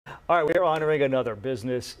All right, we're honoring another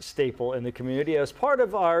business staple in the community as part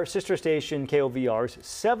of our sister station KOVR's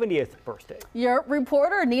 70th birthday. Your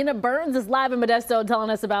reporter Nina Burns is live in Modesto telling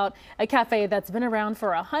us about a cafe that's been around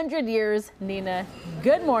for 100 years. Nina,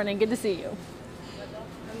 good morning. Good to see you.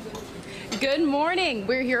 Good morning.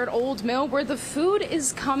 We're here at Old Mill where the food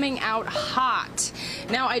is coming out hot.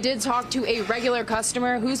 Now, I did talk to a regular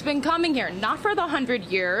customer who's been coming here, not for the 100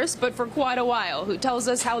 years, but for quite a while, who tells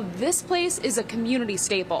us how this place is a community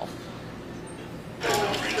staple.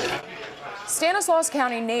 Stanislaus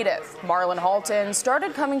County native Marlon Halton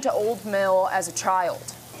started coming to Old Mill as a child.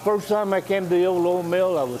 First time I came to the old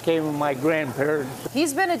mill, I came with my grandparents.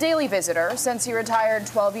 He's been a daily visitor since he retired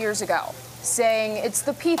 12 years ago, saying it's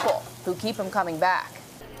the people who keep him coming back.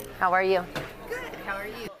 How are you? Good. How are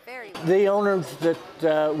you? Very good. The owners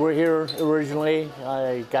that were here originally,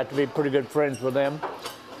 I got to be pretty good friends with them.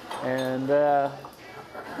 And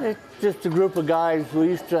it's just a group of guys. We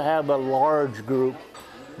used to have a large group,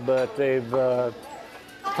 but they've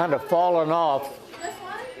kind of fallen off.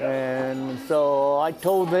 And so I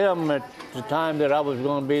told them at the time that I was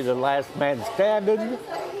going to be the last man standing,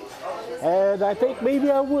 and I think maybe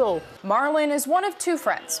I will. Marlon is one of two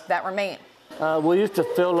friends that remain. We used to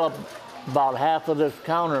fill up about half of this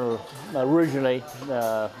counter originally,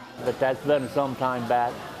 but that's been some time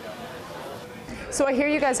back. So I hear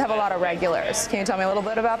you guys have a lot of regulars. Can you tell me a little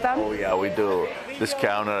bit about them? Oh yeah, we do. This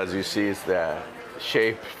counter, as you see, is the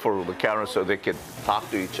shape for the counter so they can talk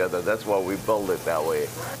to each other. That's why we build it that way.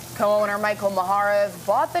 Co-owner Michael Maharev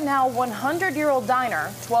bought the now 100-year-old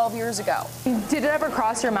diner 12 years ago. Did it ever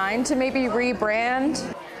cross your mind to maybe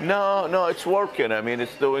rebrand? No, it's working. I mean,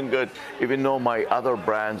 it's doing good. Even though my other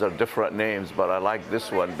brands are different names, but I like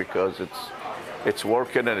this one because it's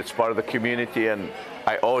working and it's part of the community, and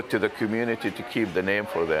I owe it to the community to keep the name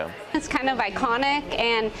for them. It's kind of iconic,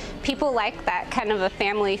 and people like that kind of a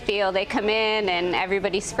family feel. They come in and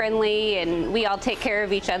everybody's friendly, and we all take care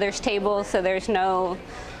of each other's tables, so there's no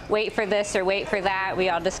wait for this or wait for that. We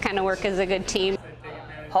all just kind of work as a good team.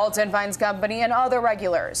 Halton finds company in other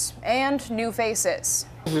regulars and new faces.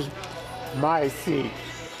 This is my seat.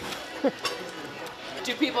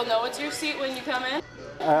 Do people know it's your seat when you come in?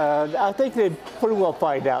 I think they pretty well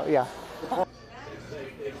find out, yeah.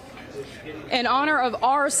 In honor of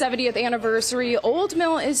our 70th anniversary, Old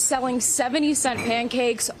Mill is selling 70-cent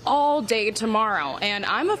pancakes all day tomorrow. And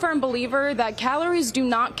I'm a firm believer that calories do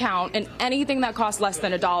not count in anything that costs less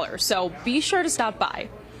than $1. So be sure to stop by.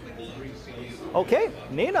 Okay,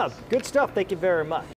 Nina, good stuff. Thank you very much.